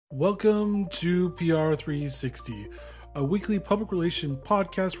Welcome to PR 360, a weekly public relation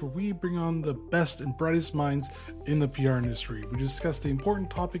podcast where we bring on the best and brightest minds in the PR industry. We discuss the important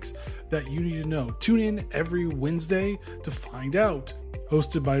topics that you need to know. Tune in every Wednesday to find out.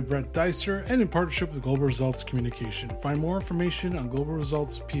 Hosted by Brett Dicer and in partnership with Global Results Communication. Find more information on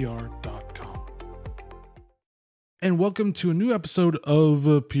globalresultspr.com. And welcome to a new episode of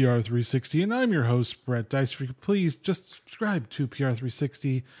PR 360. And I'm your host, Brett Dicer. If you could please just subscribe to PR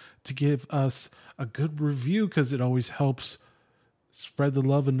 360 to give us a good review, because it always helps spread the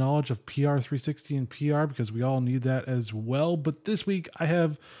love and knowledge of PR 360 and PR, because we all need that as well. But this week I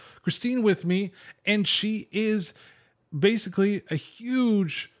have Christine with me, and she is basically a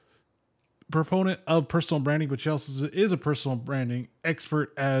huge proponent of personal branding, but she also is a personal branding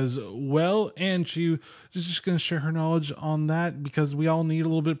expert as well. And she is just going to share her knowledge on that, because we all need a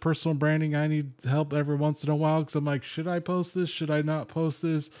little bit of personal branding. I need help every once in a while, because I'm like, should I post this? Should I not post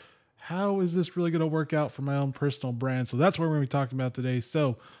this? How is this really going to work out for my own personal brand? So that's what we're going to be talking about today.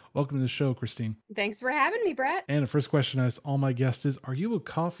 So welcome to the show, Christine. Thanks for having me, Brett. And the first question I ask all my guests is, are you a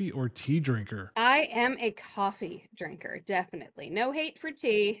coffee or tea drinker? I am a coffee drinker, definitely. No hate for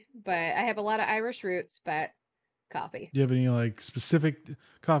tea, but I have a lot of Irish roots, but coffee. Do you have any like specific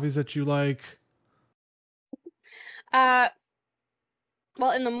coffees that you like?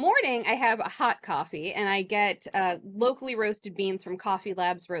 Well, in the morning, I have a hot coffee, and I get locally roasted beans from Coffee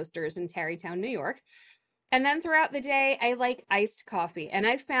Labs Roasters in Tarrytown, New York. And then throughout the day, I like iced coffee. And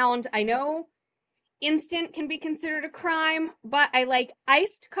I know instant can be considered a crime, but I like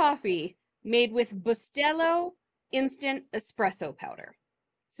iced coffee made with Bustelo instant espresso powder.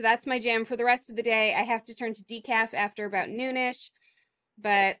 So that's my jam for the rest of the day. I have to turn to decaf after about noonish,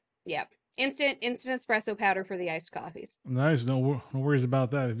 but yeah, instant espresso powder for the iced coffees. Nice. No worries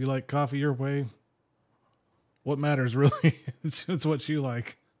about that. If you like coffee your way, what matters really? it's what you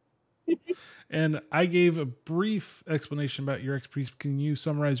like. And I gave a brief explanation about your expertise. Can you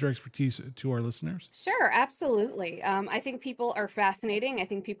summarize your expertise to our listeners? Sure, absolutely. I think people are fascinating. I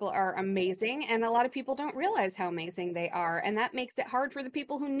think people are amazing. And a lot of people don't realize how amazing they are. And that makes it hard for the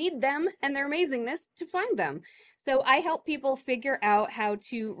people who need them and their amazingness to find them. So I help people figure out how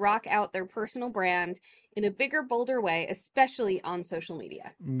to rock out their personal brand in a bigger, bolder way, especially on social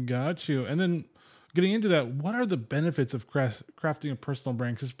media. Got you. And then getting into that, what are the benefits of crafting a personal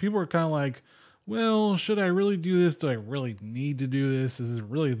brand? Because people are kind of like, well, should I really do this? Do I really need to do this? Is it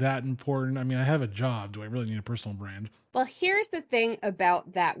really that important? I mean, I have a job. Do I really need a personal brand? Well, here's the thing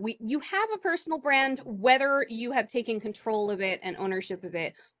about that. You have a personal brand, whether you have taken control of it and ownership of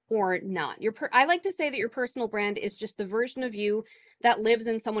it or not. I like to say that your personal brand is just the version of you that lives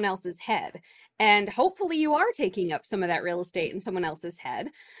in someone else's head. And hopefully you are taking up some of that real estate in someone else's head.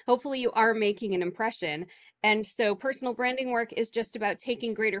 Hopefully you are making an impression. And so personal branding work is just about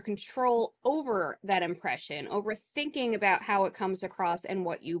taking greater control over that impression, over thinking about how it comes across and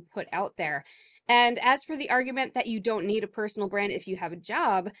what you put out there. And as for the argument that you don't need a personal brand if you have a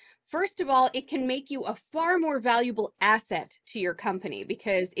job, first of all, it can make you a far more valuable asset to your company,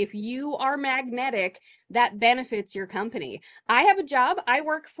 because if you are magnetic, that benefits your company. I have a job. I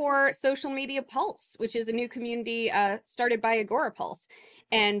work for Social Media Pulse, which is a new community started by Agora Pulse.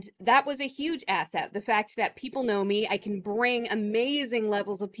 And that was a huge asset. The fact that people know me, I can bring amazing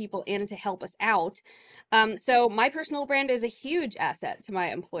levels of people in to help us out. So my personal brand is a huge asset to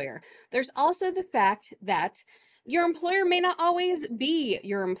my employer. There's also the fact that your employer may not always be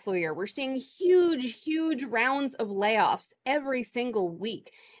your employer. We're seeing huge rounds of layoffs every single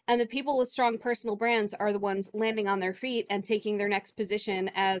week. And the people with strong personal brands are the ones landing on their feet and taking their next position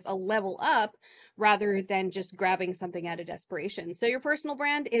as a level up, rather than just grabbing something out of desperation. So your personal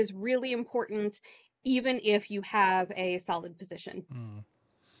brand is really important, even if you have a solid position.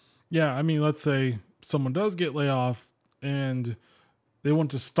 Yeah, I mean, let's say someone does get laid off and they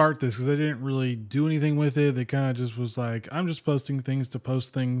want to start this because they didn't really do anything with it. They kind of just was like, I'm just posting things to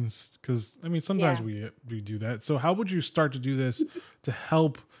post things, because I mean, sometimes we do that. So how would you start to do this to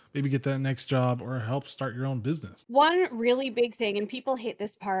help maybe get that next job or help start your own business? One really big thing, and people hate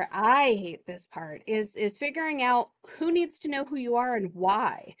this part, I hate this part, is figuring out who needs to know who you are and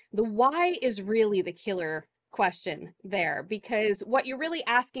why. The why is really the killer question there, because what you're really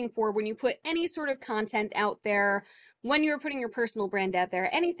asking for when you put any sort of content out there, when you're putting your personal brand out there,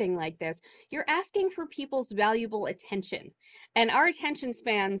 anything like this, you're asking for people's valuable attention. And our attention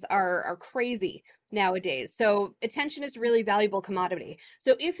spans are crazy nowadays. So attention is really valuable commodity.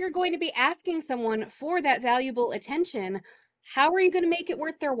 So if you're going to be asking someone for that valuable attention, how are you going to make it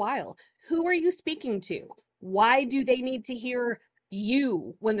worth their while? Who are you speaking to? Why do they need to hear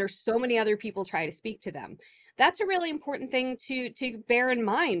you when there's so many other people try to speak to them. That's a really important thing to bear in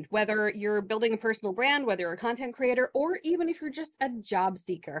mind, whether you're building a personal brand, whether you're a content creator, or even if you're just a job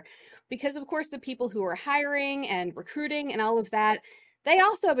seeker. Because of course, the people who are hiring and recruiting and all of that, they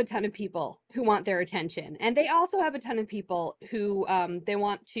also have a ton of people who want their attention, and they also have a ton of people who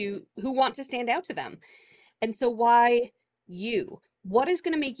want to stand out to them. And so why you? What is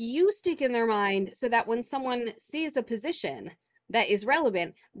going to make you stick in their mind so that when someone sees a position that is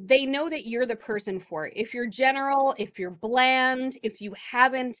relevant, they know that you're the person for it? If you're general, if you're bland, if you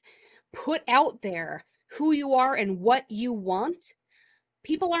haven't put out there who you are and what you want,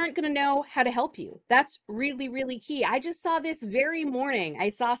 people aren't going to know how to help you. That's really, really key. I just saw this very morning. I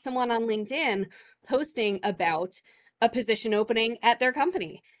saw someone on LinkedIn posting about a position opening at their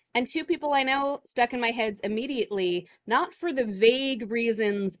company. And two people I know stuck in my heads immediately, not for the vague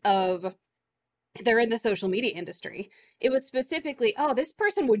reasons of they're in the social media industry. It was specifically, oh, this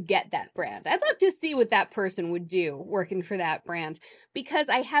person would get that brand. I'd love to see what that person would do working for that brand, because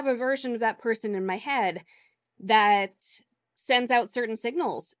I have a version of that person in my head that sends out certain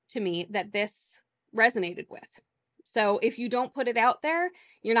signals to me that this resonated with. So if you don't put it out there,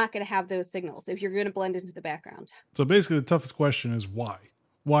 you're not going to have those signals if you're going to blend into the background. So basically the toughest question is why?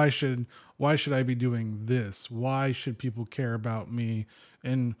 Why should I be doing this? Why should people care about me?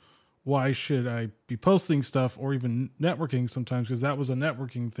 And why should I be posting stuff or even networking sometimes? Because that was a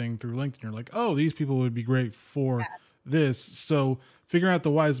networking thing through LinkedIn. You're like, oh, these people would be great for this. So figuring out the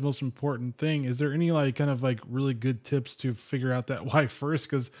why is the most important thing. Is there any like kind of like really good tips to figure out that why first?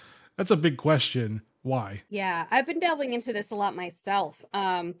 Because that's a big question. Why? Yeah, I've been delving into this a lot myself,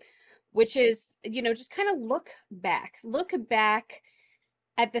 which is, just kind of look back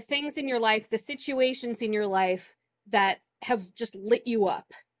at the things in your life, the situations in your life that have just lit you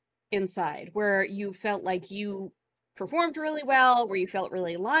up inside, where you felt like you performed really well, where you felt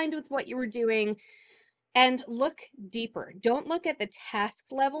really aligned with what you were doing. And look deeper. Don't look at the task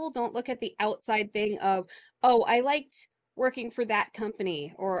level. Don't look at the outside thing of, oh, I liked working for that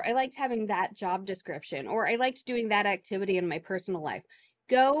company, or I liked having that job description, or I liked doing that activity in my personal life.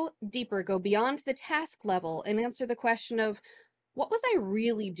 Go deeper, go beyond the task level and answer the question of, what was I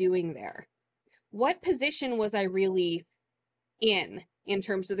really doing there? What position was I really in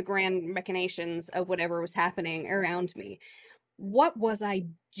terms of the grand machinations of whatever was happening around me? What was I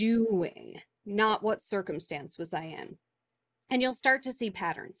doing? Not what circumstance was I in. And you'll start to see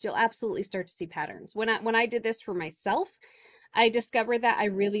patterns. You'll absolutely start to see patterns. When I did this for myself, I discovered that I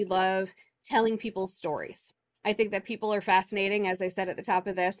really love telling people stories. I think that people are fascinating, as I said at the top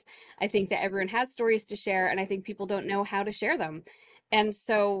of this. I think that everyone has stories to share, and I think people don't know how to share them. And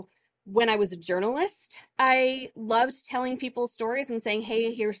so when I was a journalist, I loved telling people stories and saying,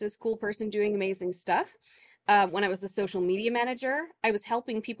 hey, here's this cool person doing amazing stuff. When I was a social media manager, I was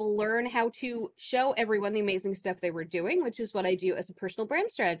helping people learn how to show everyone the amazing stuff they were doing, which is what I do as a personal brand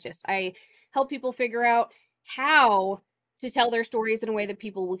strategist. I help people figure out how to tell their stories in a way that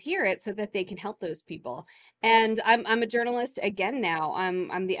people will hear it so that they can help those people. And I'm a journalist again now.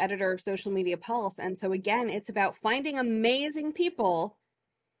 I'm the editor of Social Media Pulse. And so again, it's about finding amazing people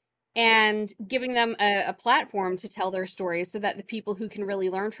and giving them a platform to tell their stories so that the people who can really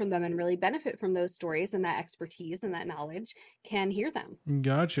learn from them and really benefit from those stories and that expertise and that knowledge can hear them.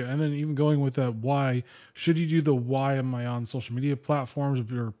 Gotcha. And then even going with that why, should you do the why am I on social media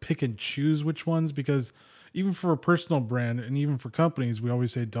platforms, or pick and choose which ones? Because even for a personal brand and even for companies, we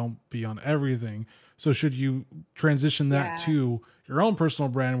always say don't be on everything. So should you transition that to your own personal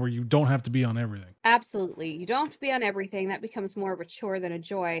brand where you don't have to be on everything? Absolutely. You don't have to be on everything. That becomes more of a chore than a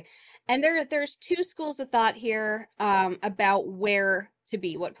joy. And there's two schools of thought here about where to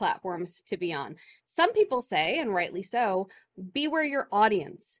be, what platforms to be on. Some people say, and rightly so, be where your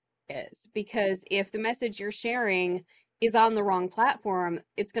audience is, because if the message you're sharing is on the wrong platform,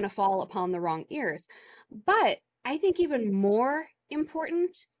 it's going to fall upon the wrong ears. But I think even more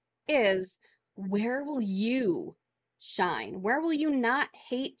important is, where will you shine? Where will you not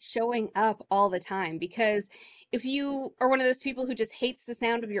hate showing up all the time? Because if you are one of those people who just hates the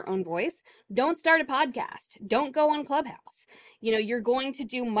sound of your own voice, don't start a podcast. Don't go on Clubhouse. You're going to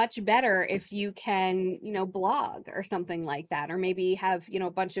do much better if you can, blog or something like that, or maybe have, a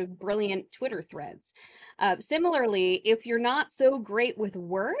bunch of brilliant Twitter threads. Similarly, if you're not so great with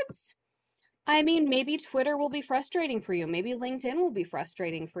words, maybe Twitter will be frustrating for you. Maybe LinkedIn will be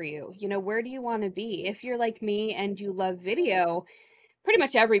frustrating for you. Where do you want to be? If you're like me and you love video, pretty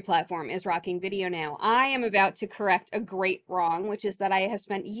much every platform is rocking video now. I am about to correct a great wrong, which is that I have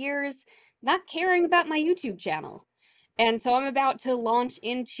spent years not caring about my YouTube channel. And so I'm about to launch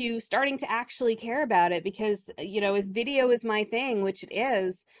into starting to actually care about it because, if video is my thing, which it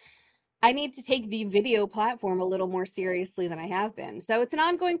is, I need to take the video platform a little more seriously than I have been. So it's an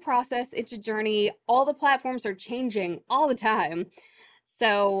ongoing process, it's a journey. All the platforms are changing all the time.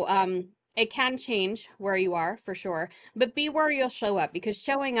 So it can change where you are for sure, but be where you'll show up because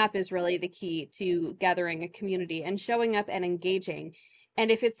showing up is really the key to gathering a community and showing up and engaging. And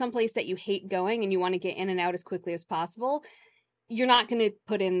if it's someplace that you hate going and you want to get in and out as quickly as possible, you're not going to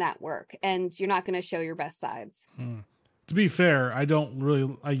put in that work and you're not going to show your best sides. To be fair,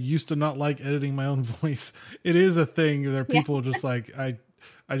 I used to not like editing my own voice. It is a thing. There are Yeah. people just like, I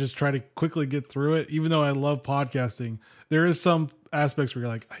just try to quickly get through it. Even though I love podcasting, there is some aspects where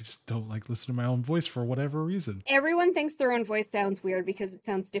you're like, I just don't like listening to my own voice for whatever reason. Everyone thinks their own voice sounds weird because it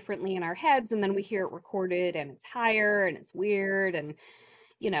sounds differently in our heads, and then we hear it recorded and it's higher and it's weird, and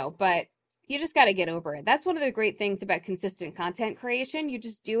but you just got to get over it. That's one of the great things about consistent content creation. You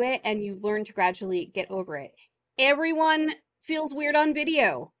just do it and you learn to gradually get over it. Everyone feels weird on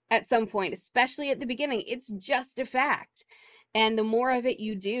video at some point, especially at the beginning. It's just a fact. And the more of it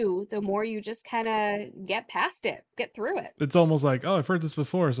you do, the more you just kind of get past it, get through it. It's almost like, oh, I've heard this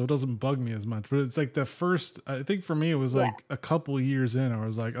before, so it doesn't bug me as much. But it's like the first, I think for me, it was like a couple years in, I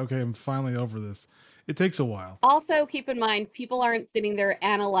was like, okay, I'm finally over this. It takes a while. Also, keep in mind, people aren't sitting there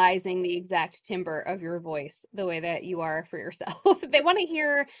analyzing the exact timbre of your voice the way that you are for yourself. They want to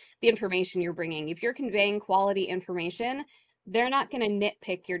hear the information you're bringing. If you're conveying quality information, they're not going to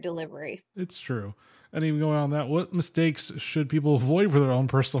nitpick your delivery. It's true. And even going on that, what mistakes should people avoid for their own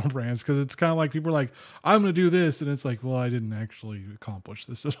personal brands? Because it's kind of like people are like, I'm going to do this. And it's like, well, I didn't actually accomplish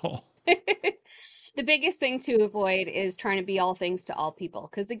this at all. The biggest thing to avoid is trying to be all things to all people.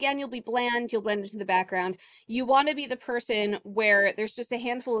 Because again, you'll be bland, you'll blend into the background. You want to be the person where there's just a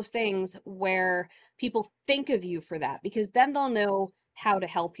handful of things where people think of you for that, because then they'll know how to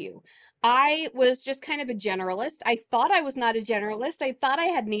help you. I was just kind of a generalist. I thought I was not a generalist. I thought I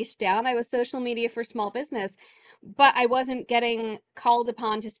had niched down. I was social media for small business, but I wasn't getting called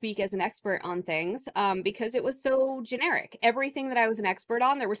upon to speak as an expert on things because it was so generic. Everything that I was an expert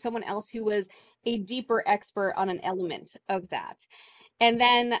on, there was someone else who was a deeper expert on an element of that. And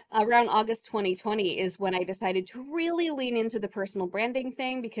then around August 2020 is when I decided to really lean into the personal branding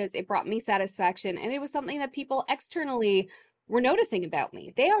thing because it brought me satisfaction and it was something that people externally were noticing about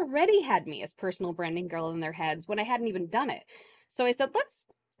me. They already had me as personal branding girl in their heads when I hadn't even done it. So I said,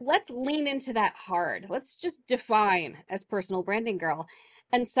 let's lean into that hard. Let's just define as personal branding girl.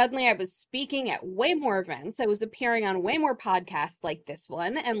 And suddenly I was speaking at way more events. I was appearing on way more podcasts like this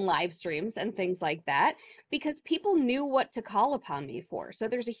one and live streams and things like that because people knew what to call upon me for. So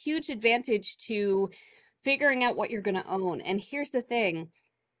there's a huge advantage to figuring out what you're going to own. And here's the thing.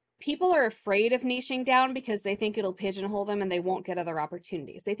 People are afraid of niching down because they think it'll pigeonhole them and they won't get other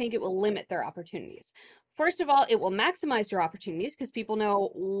opportunities. They think it will limit their opportunities. First of all, it will maximize your opportunities because people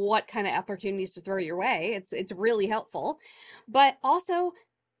know what kind of opportunities to throw your way. It's really helpful. But also,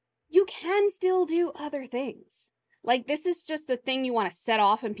 you can still do other things. Like, this is just the thing you want to set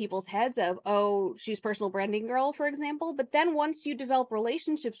off in people's heads of, oh, she's personal branding girl, for example. But then once you develop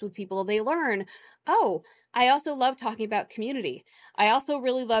relationships with people, they learn, oh, I also love talking about community. I also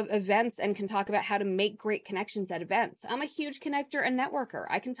really love events and can talk about how to make great connections at events. I'm a huge connector and networker.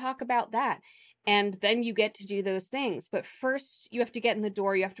 I can talk about that. And then you get to do those things. But first, you have to get in the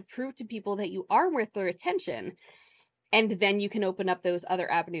door. You have to prove to people that you are worth their attention. And then you can open up those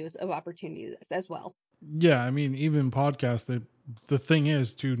other avenues of opportunities as well. Yeah, I mean, even podcasts, the thing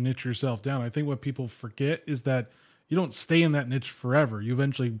is to niche yourself down. I think what people forget is that you don't stay in that niche forever. You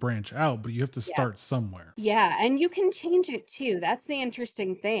eventually branch out, but you have to start somewhere. Yeah, and you can change it too. That's the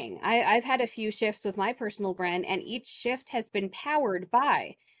interesting thing. I've had a few shifts with my personal brand, and each shift has been powered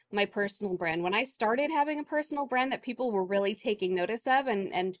by my personal brand. When I started having a personal brand that people were really taking notice of,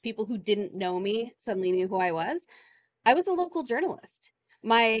 and people who didn't know me suddenly knew who I was a local journalist.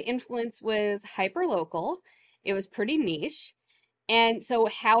 My influence was hyper local. It was pretty niche. And so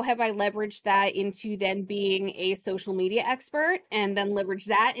how have I leveraged that into then being a social media expert and then leverage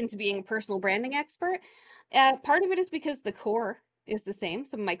that into being a personal branding expert? Part of it is because the core is the same.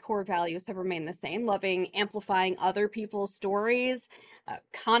 Some of my core values have remained the same, loving amplifying other people's stories,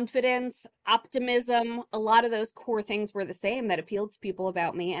 confidence, optimism. A lot of those core things were the same that appealed to people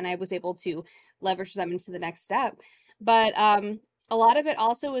about me, and I was able to leverage them into the next step. But a lot of it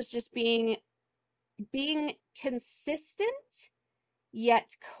also is just being consistent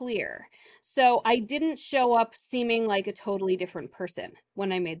yet clear. So I didn't show up seeming like a totally different person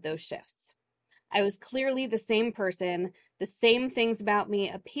when I made those shifts. I was clearly the same person. The same things about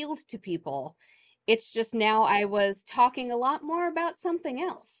me appealed to people. It's just now I was talking a lot more about something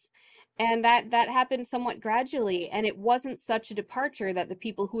else. And that happened somewhat gradually, and it wasn't such a departure that the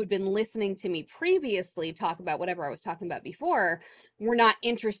people who had been listening to me previously talk about whatever I was talking about before were not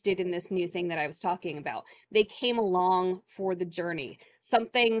interested in this new thing that I was talking about. They came along for the journey.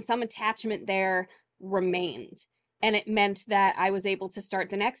 Some attachment there remained, and it meant that I was able to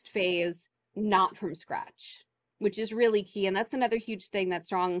start the next phase not from scratch, which is really key. And that's another huge thing that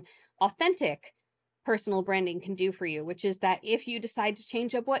strong, authentic personal branding can do for you, which is that if you decide to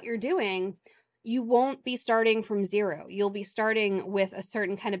change up what you're doing, you won't be starting from zero. You'll be starting with a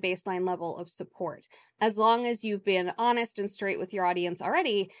certain kind of baseline level of support. As long as you've been honest and straight with your audience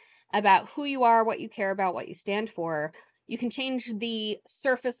already about who you are, what you care about, what you stand for, you can change the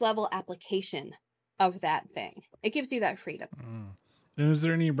surface level application of that thing. It gives you that freedom. And is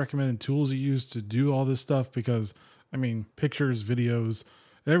there any recommended tools you use to do all this stuff? Because, I mean, pictures, videos,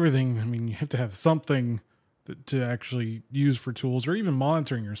 everything. I mean, you have to have something to actually use for tools, or even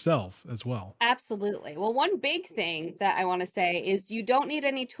monitoring yourself as well. Absolutely. Well, one big thing that I want to say is you don't need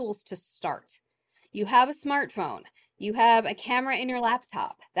any tools to start. You have a smartphone, you have a camera in your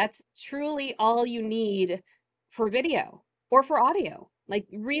laptop. That's truly all you need for video or for audio. Like,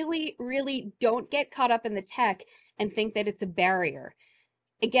 really, really don't get caught up in the tech and think that it's a barrier.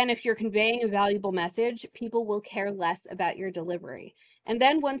 Again, if you're conveying a valuable message, people will care less about your delivery. And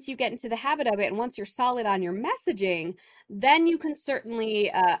then once you get into the habit of it, and once you're solid on your messaging, then you can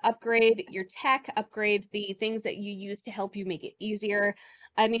certainly upgrade your tech, upgrade the things that you use to help you make it easier.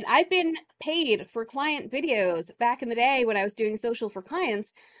 I mean, I've been paid for client videos back in the day when I was doing social for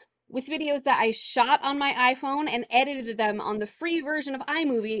clients with videos that I shot on my iPhone and edited them on the free version of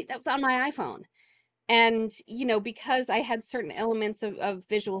iMovie that was on my iPhone. And, because I had certain elements of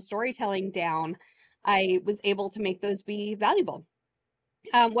visual storytelling down, I was able to make those be valuable.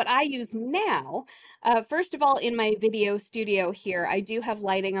 What I use now, first of all, in my video studio here, I do have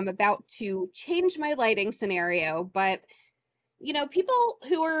lighting. I'm about to change my lighting scenario, but people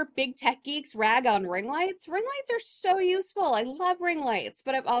who are big tech geeks rag on ring lights. Ring lights are so useful. I love ring lights,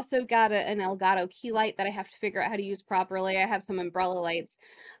 but I've also got an Elgato key light that I have to figure out how to use properly. I have some umbrella lights.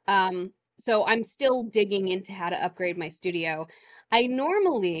 So I'm still digging into how to upgrade my studio. I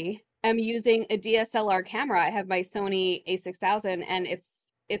normally am using a DSLR camera. I have my Sony a6000 and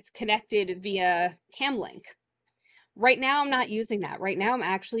it's connected via Camlink. Right now, I'm not using that. Right now,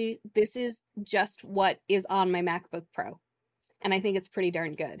 this is just what is on my MacBook Pro. And I think it's pretty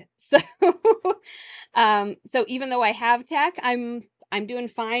darn good. So, so even though I have tech, I'm doing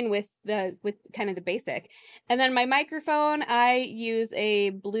fine with kind of the basic. And then my microphone, I use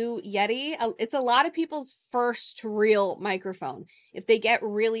a Blue Yeti. It's a lot of people's first real microphone. If they get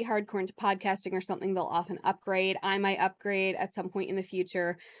really hardcore into podcasting or something, they'll often upgrade. I might upgrade at some point in the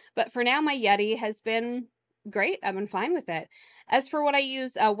future. But for now, my Yeti has been great. I've been fine with it. As for what I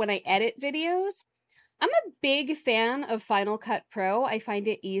use when I edit videos, I'm a big fan of Final Cut Pro. I find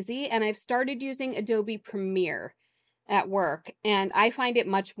it easy, and I've started using Adobe Premiere at work, and I find it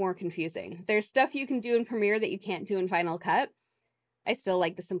much more confusing. There's stuff you can do in Premiere that you can't do in Final Cut. I still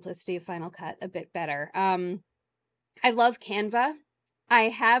like the simplicity of Final Cut a bit better. I love Canva. I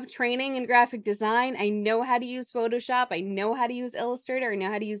have training in graphic design. I know how to use Photoshop. I know how to use Illustrator. I know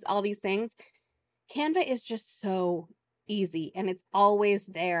how to use all these things. Canva is just so easy, and it's always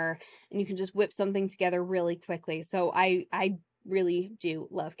there, and you can just whip something together really quickly. So I really do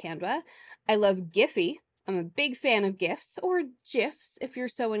love Canva. I love Giphy. I'm a big fan of GIFs, or GIFs if you're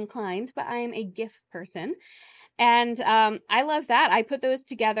so inclined, but I am a GIF person. And I love that. I put those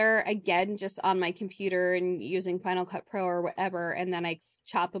together again just on my computer and using Final Cut Pro or whatever, and then I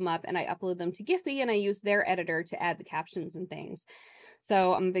chop them up and I upload them to Giphy, and I use their editor to add the captions and things.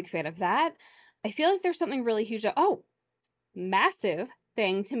 So I'm a big fan of that. I feel like there's something really huge. Massive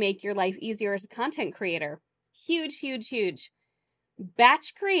thing to make your life easier as a content creator. Huge, huge, huge.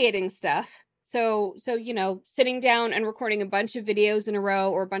 Batch creating stuff. So, sitting down and recording a bunch of videos in a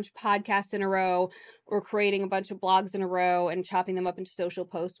row, or a bunch of podcasts in a row, or creating a bunch of blogs in a row and chopping them up into social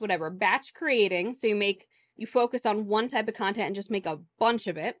posts, whatever. Batch creating. So you focus on one type of content and just make a bunch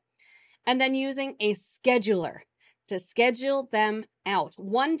of it. And then using a scheduler to schedule them out.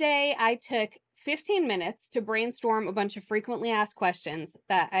 One day I took 15 minutes to brainstorm a bunch of frequently asked questions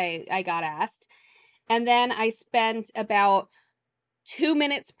that I got asked. And then I spent about 2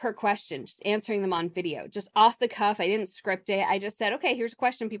 minutes per question, just answering them on video, just off the cuff. I didn't script it. I just said, okay, here's a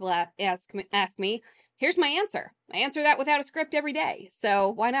question people ask me. Here's my answer. I answer that without a script every day. So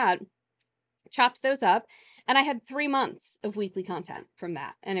why not? Chopped those up. And I had 3 months of weekly content from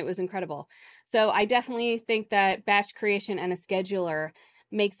that. And it was incredible. So I definitely think that batch creation and a scheduler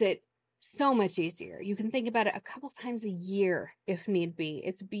makes it so much easier. You can think about it a couple times a year if need be.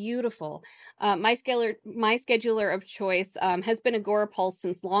 It's beautiful. My scheduler of choice has been Agorapulse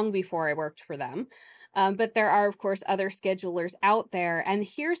since long before I worked for them. But there are, of course, other schedulers out there. And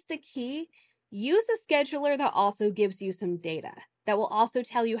here's the key: use a scheduler that also gives you some data that will also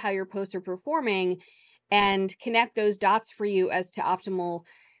tell you how your posts are performing and connect those dots for you as to optimal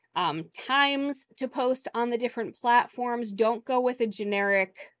times to post on the different platforms. Don't go with a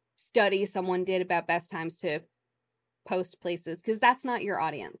generic study someone did about best times to post places, because that's not your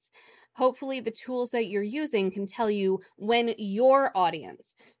audience. Hopefully the tools that you're using can tell you when your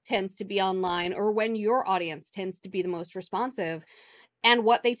audience tends to be online, or when your audience tends to be the most responsive, and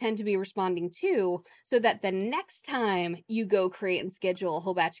what they tend to be responding to, so that the next time you go create and schedule a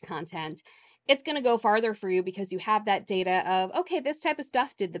whole batch of content, it's going to go farther for you, because you have that data of, okay, this type of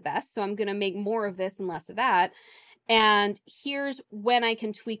stuff did the best, so I'm going to make more of this and less of that. And here's when I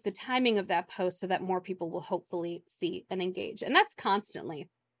can tweak the timing of that post so that more people will hopefully see and engage. And that's constantly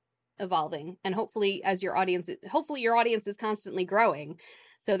evolving. And hopefully your audience is constantly growing.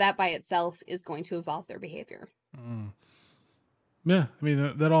 So that by itself is going to evolve their behavior. Yeah, I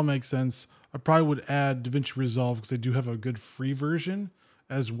mean, that all makes sense. I probably would add DaVinci Resolve because they do have a good free version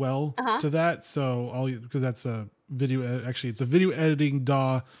as well to that. So because that's a video, actually it's a video editing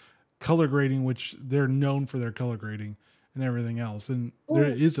DAW, color grading, which they're known for their color grading and everything else. And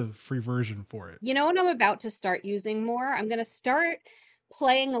there is a free version for it. You know what I'm about to start using more? I'm going to start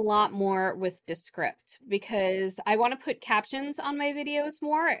playing a lot more with Descript, because I want to put captions on my videos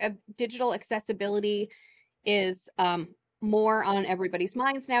more. Digital accessibility is more on everybody's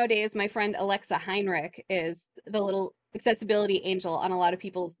minds nowadays. My friend Alexa Heinrich is the little accessibility angel on a lot of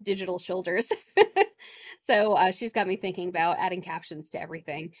people's digital shoulders. So she's got me thinking about adding captions to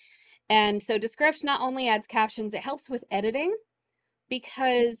everything. And so Descript not only adds captions, it helps with editing,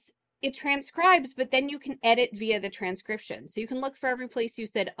 because it transcribes, but then you can edit via the transcription. So you can look for every place you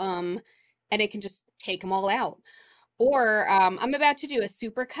said and it can just take them all out. Or I'm about to do a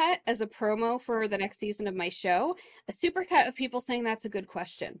supercut as a promo for the next season of my show, a supercut of people saying that's a good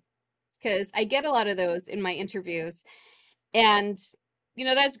question, because I get a lot of those in my interviews. And,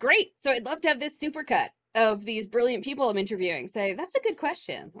 that's great. So I'd love to have this supercut of these brilliant people I'm interviewing say, that's a good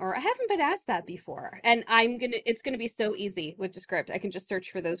question, or I haven't been asked that before. And it's going to be so easy with Descript. I can just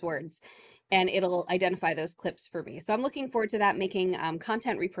search for those words and it'll identify those clips for me. So I'm looking forward to that, making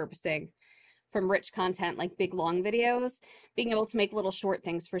content repurposing from rich content, like big long videos, being able to make little short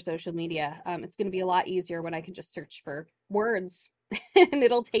things for social media. It's going to be a lot easier when I can just search for words and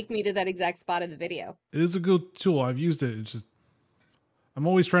it'll take me to that exact spot of the video. It is a good tool. I've used it. It's just, I'm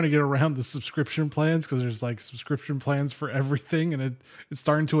always trying to get around the subscription plans, because there's like subscription plans for everything, and it's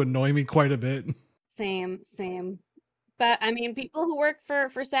starting to annoy me quite a bit. Same. But I mean, people who work for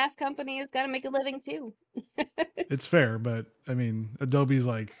SaaS companies got to make a living too. It's fair, but I mean, Adobe's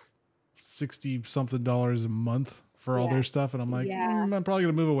like $60 something a month for all their stuff, and I'm like, I'm probably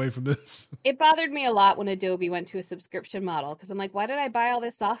gonna move away from this. It bothered me a lot when Adobe went to a subscription model, because I'm like, why did I buy all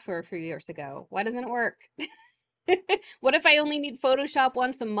this software a few years ago? Why doesn't it work? What if I only need Photoshop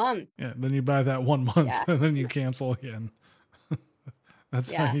once a month? Yeah, then you buy that 1 month and then you cancel again. That's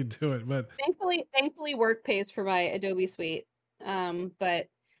how you do it. But thankfully work pays for my Adobe suite. But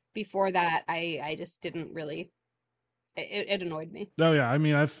before that, I just didn't really, it annoyed me. Oh yeah. I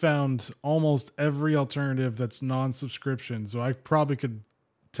mean, I've found almost every alternative that's non-subscription. So I probably could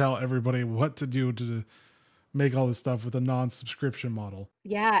tell everybody what to do to make all this stuff with a non-subscription model.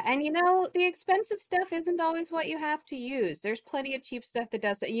 Yeah, and the expensive stuff isn't always what you have to use. There's plenty of cheap stuff that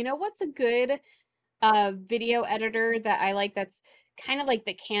does it. What's a good video editor that I like, that's kind of like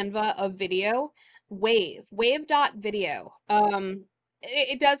the Canva of video? Wave.video.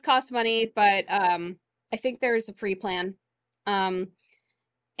 It does cost money, but I think there's a free plan. And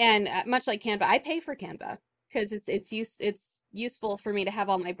much like Canva, I pay for Canva because it's useful for me to have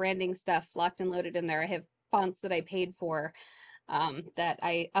all my branding stuff locked and loaded in there. I have fonts that I paid for that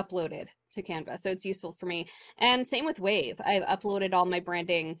I uploaded to Canva, so it's useful for me. And same with Wave. I've uploaded all my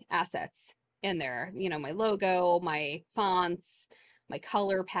branding assets in there, my logo, my fonts, my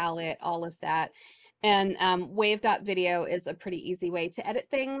color palette, all of that. And Wave.video is a pretty easy way to edit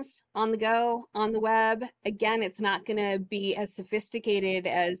things on the go, on the web. Again, it's not going to be as sophisticated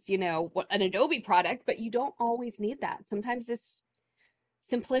as, an Adobe product, but you don't always need that. Sometimes it's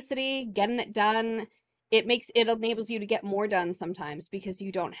simplicity, getting it done. It enables you to get more done sometimes, because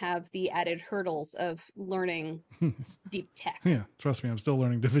you don't have the added hurdles of learning deep tech. Yeah, trust me, I'm still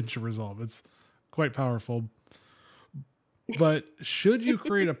learning DaVinci Resolve. It's quite powerful. But should you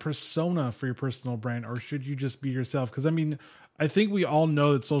create a persona for your personal brand, or should you just be yourself? Because I mean, I think we all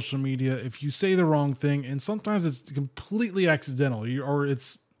know that social media, if you say the wrong thing, and sometimes it's completely accidental, or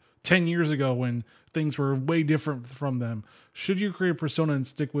it's 10 years ago when things were way different from them. Should you create a persona and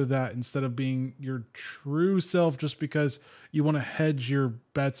stick with that instead of being your true self just because you want to hedge your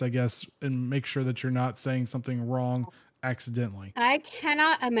bets, I guess, and make sure that you're not saying something wrong accidentally? I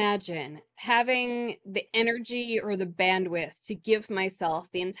cannot imagine having the energy or the bandwidth to give myself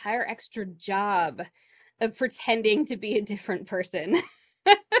the entire extra job of pretending to be a different person.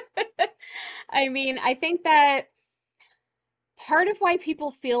 I mean, I think that part of why people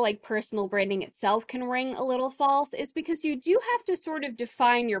feel like personal branding itself can ring a little false is because you do have to sort of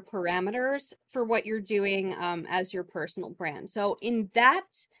define your parameters for what you're doing as your personal brand. So, in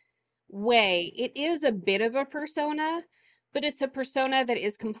that way, it is a bit of a persona, but it's a persona that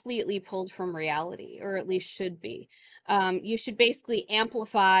is completely pulled from reality, or at least should be. You should basically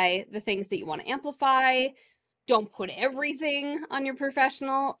amplify the things that you want to amplify. Don't put everything on your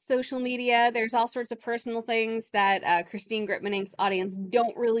professional social media. There's all sorts of personal things that Christine Gritmaning's audience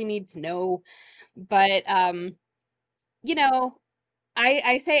don't really need to know. But, you know,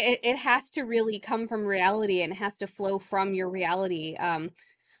 I say it has to really come from reality and it has to flow from your reality.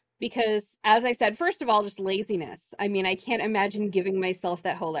 Because, as I said, first of all, just laziness. I mean, I can't imagine giving myself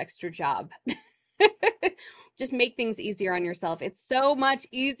that whole extra job. Just make things easier on yourself. It's so much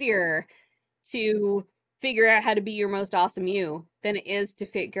easier to figure out how to be your most awesome you than it is to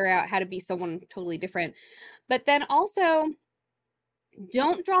figure out how to be someone totally different. But then also,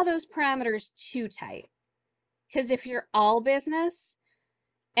 don't draw those parameters too tight. Because if you're all business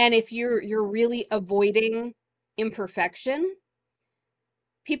and if you're really avoiding imperfection,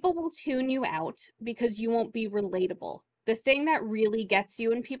 people will tune you out because you won't be relatable. The thing that really gets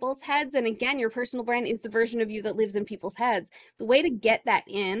you in people's heads, and again, your personal brand is the version of you that lives in people's heads. The way to get that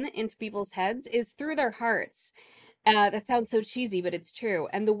into people's heads is through their hearts. That sounds so cheesy, but it's true.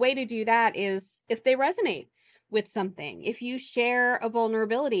 And the way to do that is if they resonate with something. If you share a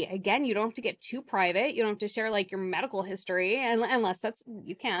vulnerability, again, you don't have to get too private. You don't have to share like your medical history, unless that's,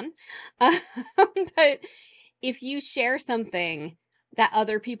 you can. But if you share something that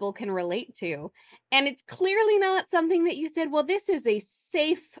other people can relate to. And it's clearly not something that you said, well, this is a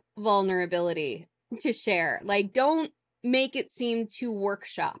safe vulnerability to share. Like, don't make it seem too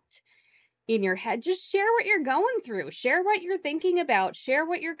workshopped in your head. Just share what you're going through. Share what you're thinking about. Share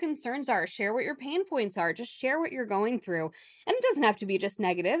what your concerns are. Share what your pain points are. Just share what you're going through. And it doesn't have to be just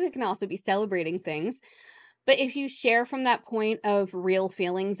negative. It can also be celebrating things. But if you share from that point of real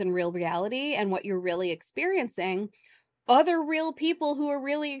feelings and real reality and what you're really experiencing, other real people who are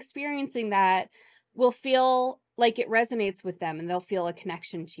really experiencing that will feel like it resonates with them and they'll feel a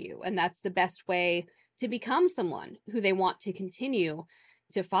connection to you. And that's the best way to become someone who they want to continue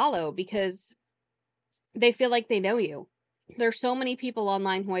to follow because they feel like they know you. There's so many people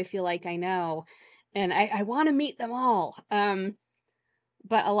online who I feel like I know, and I want to meet them all.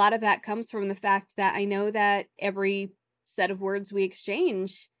 But a lot of that comes from the fact that I know that every set of words we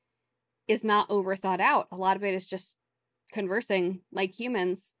exchange is not over thought out. A lot of it is just conversing like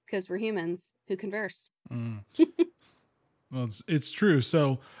humans because we're humans who converse. Well, it's true.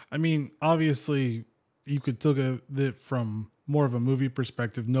 So, I mean, obviously, you could look at it from more of a movie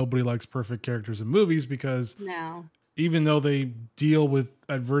perspective. Nobody likes perfect characters in movies because even though they deal with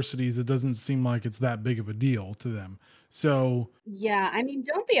adversities, it doesn't seem like it's that big of a deal to them. So, yeah, I mean,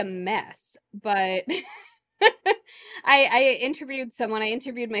 don't be a mess, but I interviewed someone. I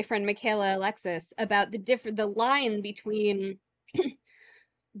interviewed my friend Michaela Alexis about the line between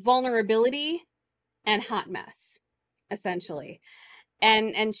vulnerability and hot mess, essentially.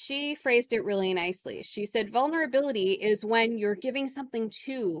 And she phrased it really nicely. She said vulnerability is when you're giving something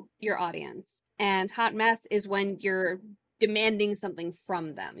to your audience, and hot mess is when you're demanding something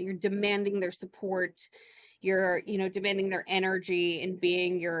from them. You're demanding their support. You're, demanding their energy and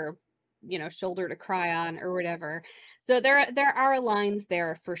being your shoulder to cry on or whatever. So there are lines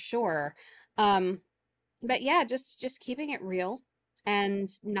there for sure. But yeah, just keeping it real and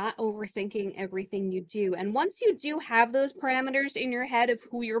not overthinking everything you do. And once you do have those parameters in your head of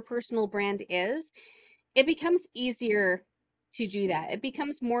who your personal brand is, it becomes easier to do that. It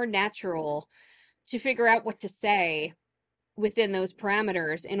becomes more natural to figure out what to say within those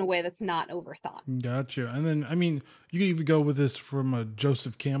parameters in a way that's not overthought. Gotcha. And then, I mean, you could even go with this from a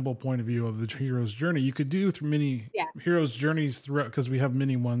Joseph Campbell point of view of the hero's journey. You could do through many hero's journeys throughout, because we have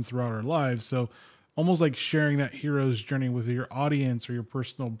many ones throughout our lives. So almost like sharing that hero's journey with your audience or your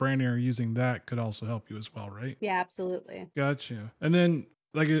personal branding or using that could also help you as well, right? Yeah, absolutely. Gotcha. And then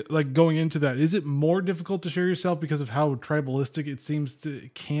like going into that, is it more difficult to share yourself because of how tribalistic it seems to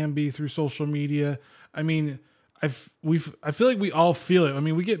can be through social media? I mean, I feel like we all feel it. I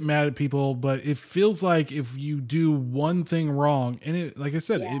mean, we get mad at people, but it feels like if you do one thing wrong, and it, like I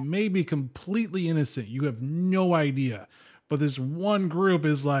said, Yeah. it may be completely innocent. You have no idea, but this one group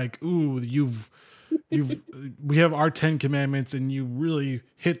is like, ooh, we have our 10 commandments, and you really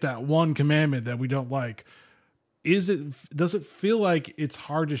hit that one commandment that we don't like. Does it feel like it's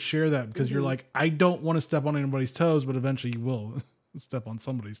hard to share that because you're like, I don't want to step on anybody's toes, but eventually you will step on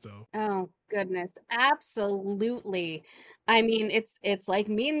somebody's toe. Oh goodness, absolutely. I mean, it's like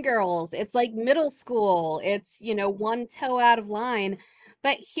Mean Girls, it's like middle school, it's, one toe out of line.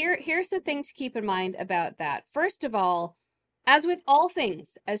 But here's the thing to keep in mind about that. First of all, as with all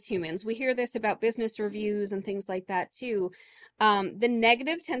things as humans, we hear this about business reviews and things like that too. The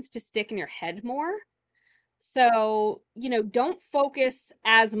negative tends to stick in your head more. So, don't focus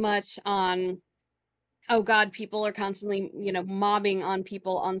as much on, oh God, people are constantly, mobbing on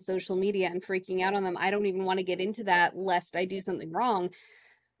people on social media and freaking out on them. I don't even want to get into that lest I do something wrong.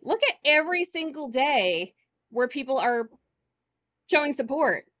 Look at every single day where people are showing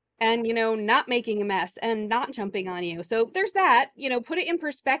support and, not making a mess and not jumping on you. So there's that, put it in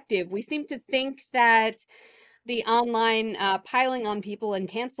perspective. We seem to think that the online piling on people and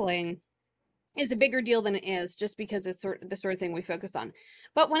canceling is a bigger deal than it is, just because it's the sort of thing we focus on.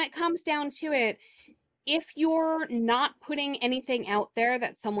 But when it comes down to it, if you're not putting anything out there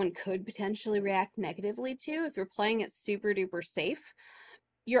that someone could potentially react negatively to, if you're playing it super duper safe,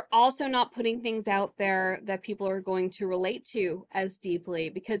 you're also not putting things out there that people are going to relate to as deeply.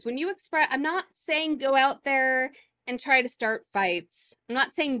 Because when you express, I'm not saying go out there and try to start fights. I'm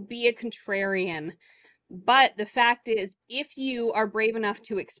not saying be a contrarian. But the fact is, if you are brave enough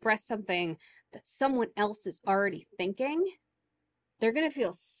to express something that someone else is already thinking, they're going to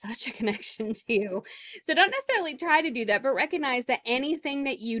feel such a connection to you. So don't necessarily try to do that, but recognize that anything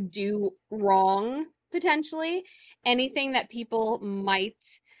that you do wrong, potentially, anything that people might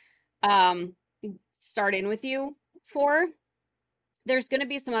start in with you for, there's going to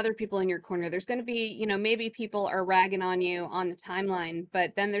be some other people in your corner. There's going to be, maybe people are ragging on you on the timeline,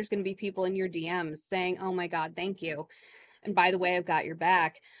 but then there's going to be people in your DMs saying, oh my God, thank you. And by the way, I've got your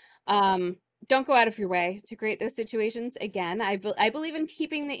back. Don't go out of your way to create those situations. Again, I believe in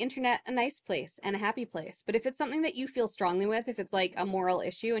keeping the internet a nice place and a happy place. But if it's something that you feel strongly with, if it's like a moral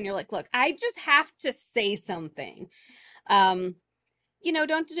issue and you're like, look, I just have to say something, don't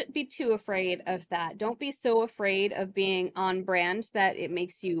be too afraid of that. Don't be so afraid of being on brand that it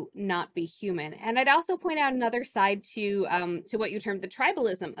makes you not be human. And I'd also point out another side to what you termed the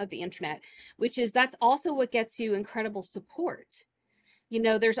tribalism of the internet, which is that's also what gets you incredible support.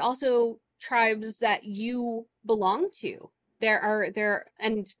 There's also tribes that you belong to.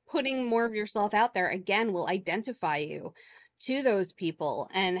 And putting more of yourself out there, again, will identify you to those people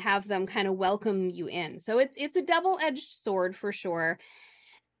and have them kind of welcome you in. So it's a double-edged sword for sure.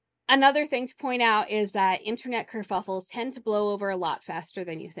 Another thing to point out is that internet kerfuffles tend to blow over a lot faster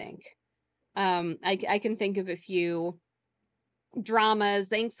than you think. I can think of a few dramas,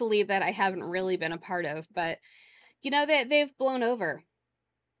 thankfully, that I haven't really been a part of, but they've blown over.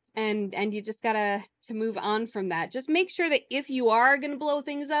 And you just gotta to move on from that. Just make sure that if you are going to blow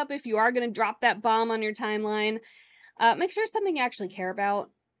things up, if you are going to drop that bomb on your timeline, make sure it's something you actually care about.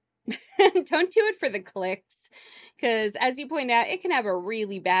 Don't do it for the clicks, because as you point out, it can have a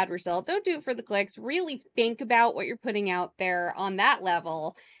really bad result. Don't do it for the clicks. Really think about what you're putting out there on that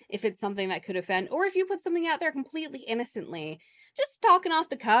level, if it's something that could offend, or if you put something out there completely innocently, just talking off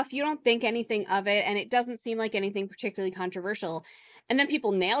the cuff, you don't think anything of it, and it doesn't seem like anything particularly controversial, and then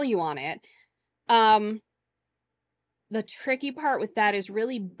people nail you on it. The tricky part with that is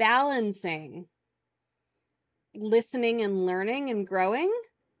really balancing listening and learning and growing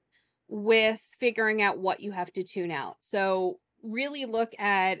with figuring out what you have to tune out. So really look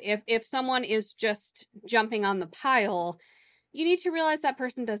at if someone is just jumping on the pile, you need to realize that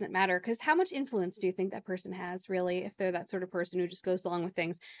person doesn't matter, because how much influence do you think that person has, really, if they're that sort of person who just goes along with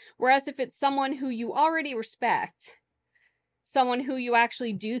things? Whereas if it's someone who you already respect, someone who you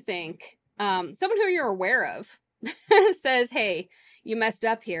actually do think, someone who you're aware of, says, hey, you messed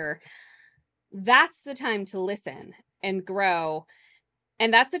up here, that's the time to listen and grow.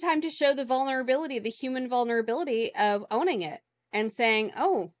 And that's the time to show the vulnerability, the human vulnerability of owning it and saying,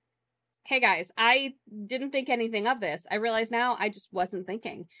 oh, hey guys, I didn't think anything of this. I realize now I just wasn't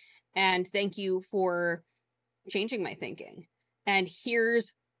thinking. And thank you for changing my thinking. And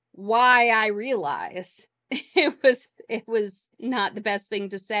here's why I realize it was not the best thing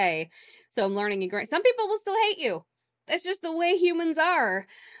to say. So I'm learning and growing. Some people will still hate you. That's just the way humans are.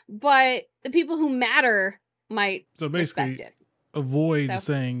 But the people who matter might respect it. avoid So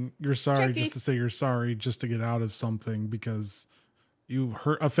saying you're it's sorry tricky. just to say you're sorry just to get out of something, because you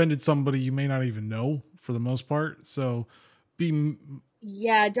offended somebody you may not even know for the most part. So be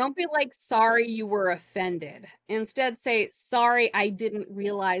Yeah, don't be like, sorry you were offended. Instead, say, sorry, I didn't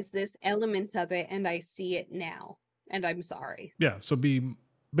realize this element of it and I see it now. And I'm sorry. yeah, so be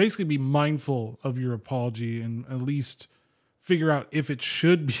basically be mindful of your apology, and at least figure out if it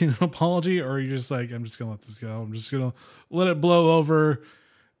should be an apology, or you're just like, I'm just gonna let this go. I'm just gonna let it blow over.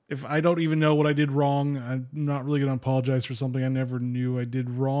 If I don't even know what I did wrong, I'm not really gonna apologize for something I never knew I did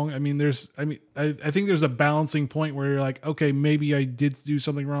wrong. I think there's a balancing point where you're like, okay, maybe I did do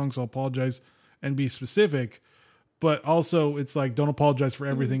something wrong, so I'll apologize and be specific. But also, it's like, don't apologize for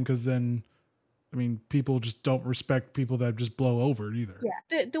Mhm. everything, because then, people just don't respect people that just blow over it either.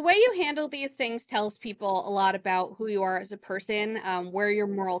 Yeah. The way you handle these things tells people a lot about who you are as a person, where your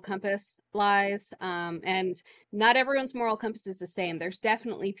moral compass lies. And not everyone's moral compass is the same. There's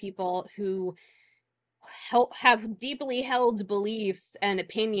definitely people who have deeply held beliefs and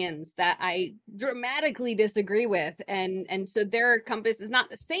opinions that I dramatically disagree with, and so their compass is not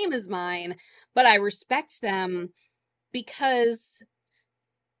the same as mine, but I respect them because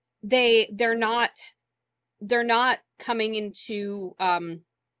they're not coming into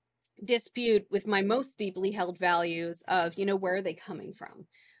dispute with my most deeply held values of, where are they coming from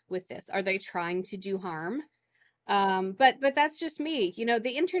with this? Are they trying to do harm? But that's just me.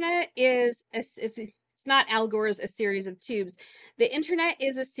 The internet is, if it's not Al Gore's A Series of Tubes, the internet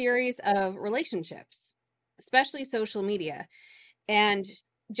is a series of relationships, especially social media. And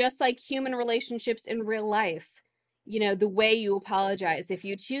just like human relationships in real life, the way you apologize, if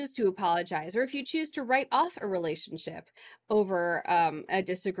you choose to apologize, or if you choose to write off a relationship over a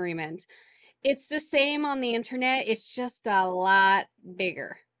disagreement, it's the same on the internet. It's just a lot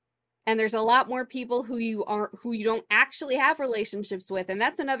bigger, and there's a lot more people who you don't actually have relationships with, and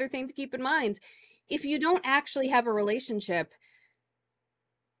that's another thing to keep in mind. If you don't actually have a relationship,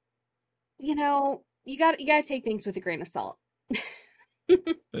 you got to take things with a grain of salt.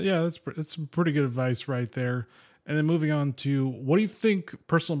 Yeah, that's some pretty good advice right there. And then moving on to, what do you think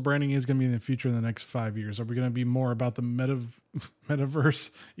personal branding is going to be in the future in the next 5 years? Are we going to be more about the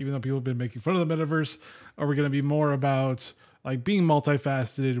metaverse, even though people have been making fun of the metaverse? Are we going to be more about like being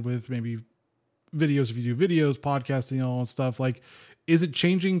multifaceted with maybe videos, if you do videos, podcasting, all that stuff? Like, is it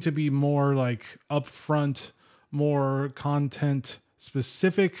changing to be more like upfront, more content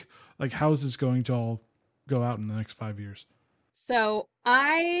specific? Like, how is this going to all go out in the next 5 years? So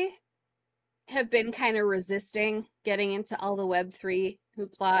I have been kind of resisting getting into all the Web3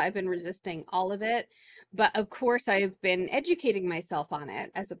 hoopla. I've been resisting all of it. But of course, I've been educating myself on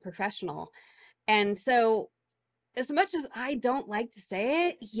it as a professional. And so, as much as I don't like to say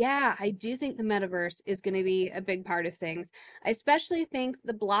it, yeah, I do think the metaverse is going to be a big part of things. I especially think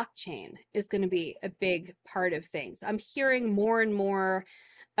the blockchain is going to be a big part of things. I'm hearing more and more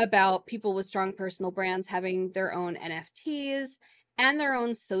about people with strong personal brands having their own NFTs and their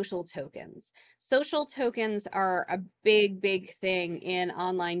own social tokens. Social tokens are a big, big thing in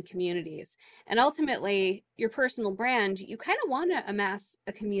online communities. And ultimately, your personal brand, you kind of want to amass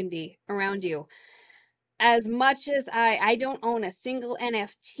a community around you. As much as I don't own a single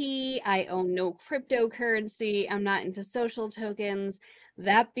NFT, I own no cryptocurrency, I'm not into social tokens.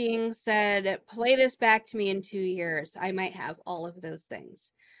 That being said, play this back to me in 2 years, I might have all of those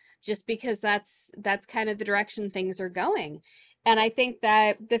things, just because that's kind of the direction things are going. And I think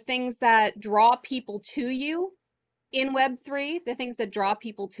that the things that draw people to you in Web3, the things that draw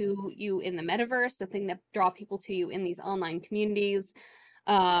people to you in the metaverse, the thing that draw people to you in these online communities,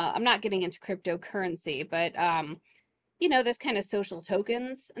 I'm not getting into cryptocurrency, but there's kind of social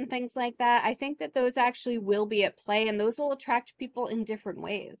tokens and things like that. I think that those actually will be at play, and those will attract people in different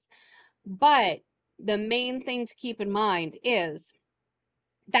ways. But the main thing to keep in mind is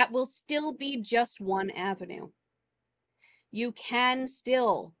that will still be just one avenue. You can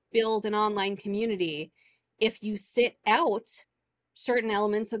still build an online community if you sit out certain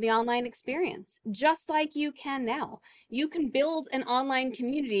elements of the online experience, just like you can now. You can build an online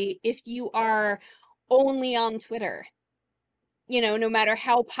community if you are only on Twitter. No matter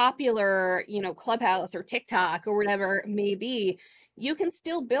how popular, Clubhouse or TikTok or whatever it may be, you can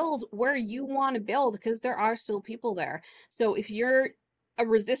still build where you want to build because there are still people there. So if you're a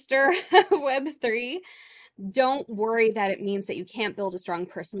resistor of Web3, don't worry that it means that you can't build a strong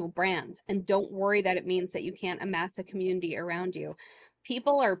personal brand, and don't worry that it means that you can't amass a community around you.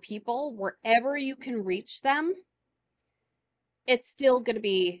 People are people. Wherever you can reach them, it's still going to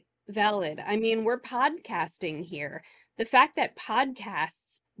be valid. I mean, we're podcasting here. The fact that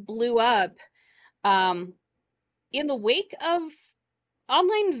podcasts blew up, um, in the wake of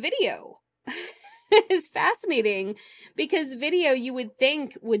online video. Is fascinating because video you would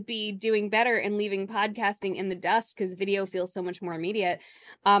think would be doing better and leaving podcasting in the dust because video feels so much more immediate.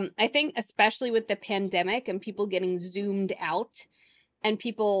 I think especially with the pandemic and people getting zoomed out and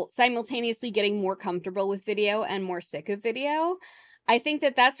people simultaneously getting more comfortable with video and more sick of video, I think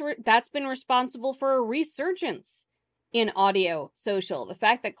that's been responsible for a resurgence in audio social. The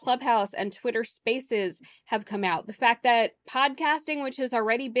fact that Clubhouse and Twitter Spaces have come out, the fact that podcasting, which has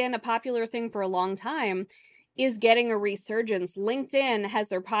already been a popular thing for a long time, is getting a resurgence. LinkedIn has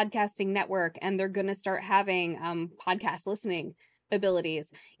their podcasting network and they're going to start having podcast listening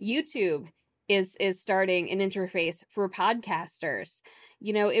abilities. YouTube is starting an interface for podcasters.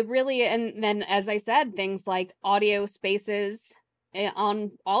 You know, it really, and then as I said, things like audio spaces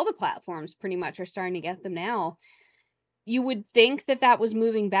on all the platforms pretty much are starting to get them now. You would think that was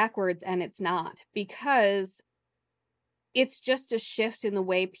moving backwards, and it's not, because it's just a shift in the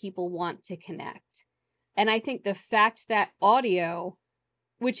way people want to connect. And I think the fact that audio,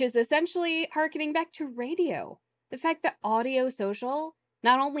 which is essentially harkening back to radio, the fact that audio social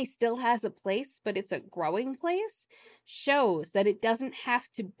not only still has a place, but it's a growing place, shows that it doesn't have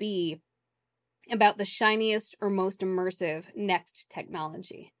to be about the shiniest or most immersive next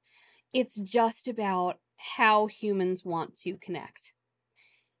technology. It's just about how humans want to connect.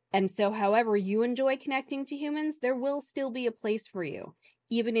 And so however you enjoy connecting to humans, there will still be a place for you,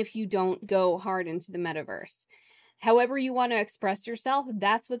 even if you don't go hard into the metaverse. However you want to express yourself,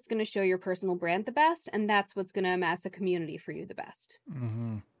 that's what's going to show your personal brand the best, and that's what's going to amass a community for you the best.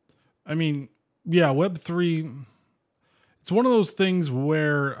 Mm-hmm. I mean, yeah, Web3, it's one of those things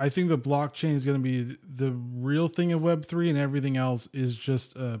where I think the blockchain is going to be the real thing of Web3, and everything else is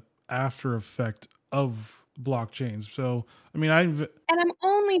just a after effect of blockchains. So, I mean, and I'm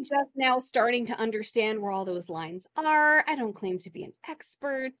only just now starting to understand where all those lines are. I don't claim to be an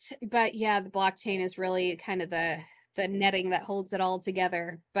expert, but yeah, the blockchain is really kind of the netting that holds it all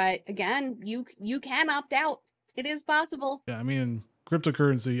together. But again, you can opt out. It is possible. Yeah, I mean,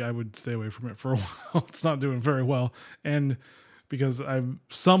 cryptocurrency, I would stay away from it for a while. It's not doing very well. And because I'm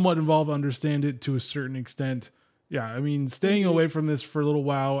somewhat involved, understand it to a certain extent. Yeah, I mean, staying away from this for a little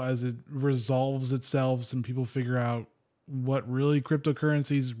while as it resolves itself and people figure out what really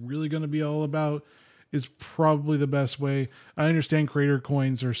cryptocurrency is really going to be all about is probably the best way. I understand creator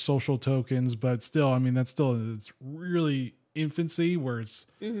coins are social tokens, but still, I mean, it's really infancy where it's,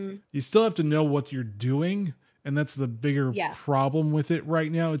 you still have to know what you're doing. And that's the bigger problem with it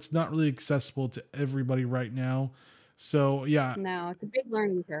right now. It's not really accessible to everybody right now. So yeah, no, it's a big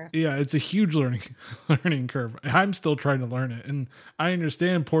learning curve. Yeah, it's a huge learning curve. I'm still trying to learn it, and I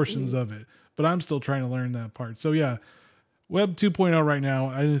understand portions of it, but I'm still trying to learn that part. So yeah, Web 2.0 right now,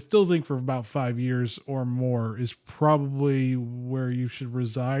 I still think for about 5 years or more is probably where you should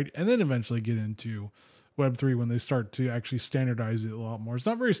reside, and then eventually get into Web 3 when they start to actually standardize it a lot more. It's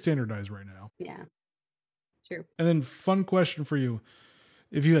not very standardized right now. Yeah, true. And then fun question for you.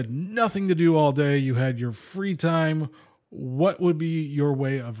 If you had nothing to do all day, you had your free time, what would be your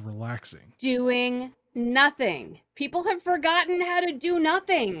way of relaxing? Doing nothing. People have forgotten how to do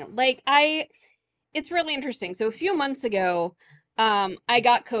nothing. It's really interesting. So a few months ago, I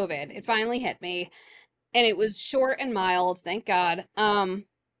got COVID. It finally hit me, and it was short and mild, thank God.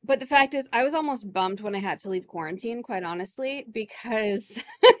 But the fact is, I was almost bummed when I had to leave quarantine, quite honestly, because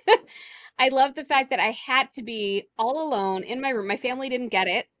I love the fact that I had to be all alone in my room. My family didn't get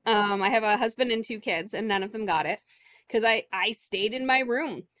it. I have a husband and 2 kids, and none of them got it because I stayed in my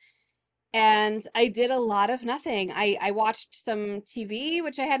room. And I did a lot of nothing. I watched some TV,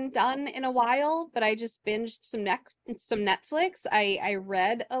 which I hadn't done in a while, but I just binged some Netflix. I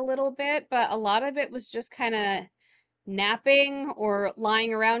read a little bit, but a lot of it was just kind of napping or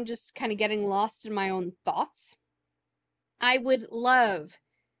lying around, just kind of getting lost in my own thoughts. I would love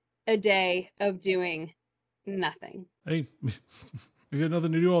a day of doing nothing. Hey, if you have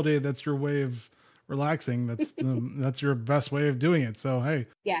nothing to do all day, that's your way of relaxing. That's your best way of doing it. So, hey.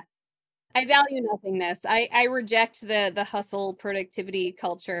 Yeah. I value nothingness. I reject the hustle productivity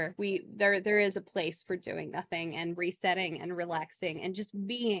culture. There is a place for doing nothing and resetting and relaxing and just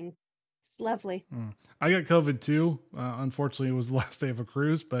being. It's lovely. I got COVID too. Unfortunately, it was the last day of a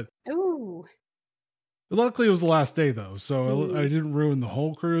cruise, but ooh. Luckily, it was the last day though, so I didn't ruin the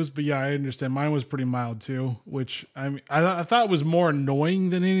whole cruise. But yeah, I understand. Mine was pretty mild too, which I thought was more annoying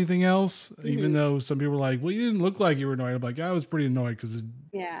than anything else. Even though some people were like, "Well, you didn't look like you were annoyed." I'm like, I was pretty annoyed because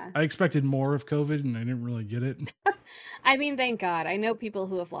Yeah. I expected more of COVID and I didn't really get it. I mean, thank God. I know people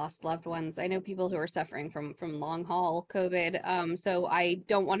who have lost loved ones. I know people who are suffering from long haul COVID. So I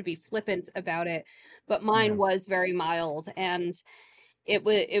don't want to be flippant about it, but mine Yeah. was very mild, and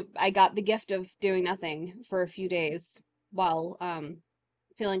I got the gift of doing nothing for a few days while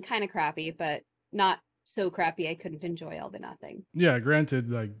feeling kind of crappy, but not so crappy I couldn't enjoy all the nothing. Yeah, granted,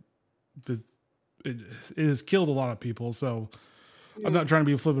 like it has killed a lot of people, so I'm not trying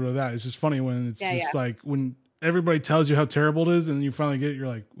to be flippant with that. It's just funny when it's just like when everybody tells you how terrible it is and you finally get it, you're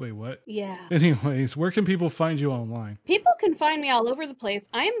like, wait, what? Yeah. Anyways, where can people find you online? People can find me all over the place.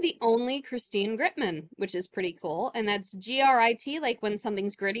 I am the only Christine Gritman, which is pretty cool. And that's GRIT, like when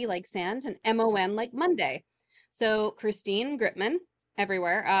something's gritty, like sand, and MON, like Monday. So Christine Gritman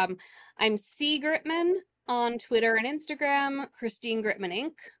everywhere. I'm C Gritman on Twitter and Instagram, Christine Gritman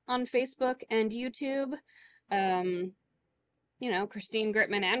Inc. on Facebook and YouTube. Christine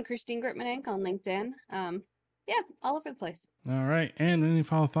Gritman and Christine Gritman Inc. on LinkedIn. Yeah, all over the place. All right. And any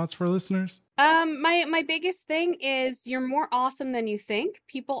final thoughts for listeners? My biggest thing is you're more awesome than you think.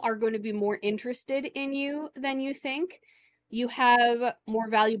 People are going to be more interested in you than you think. You have more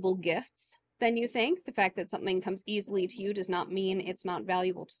valuable gifts than you think. The fact that something comes easily to you does not mean it's not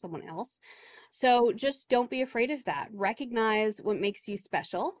valuable to someone else. So just don't be afraid of that. Recognize what makes you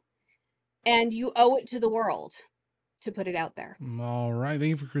special, and you owe it to the world to put it out there. All right. Thank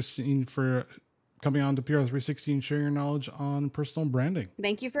you for Christine for coming on to PR360 and sharing your knowledge on personal branding.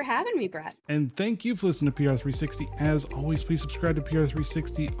 Thank you for having me, Brett. And thank you for listening to PR360. As always, please subscribe to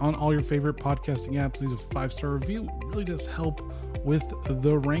PR360 on all your favorite podcasting apps. Leave a 5-star review. It really does help with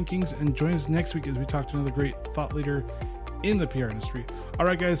the rankings. And join us next week as we talk to another great thought leader in the PR industry. All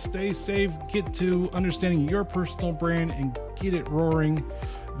right, guys, stay safe. Get to understanding your personal brand and get it roaring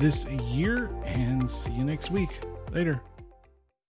this year. And see you next week. Later.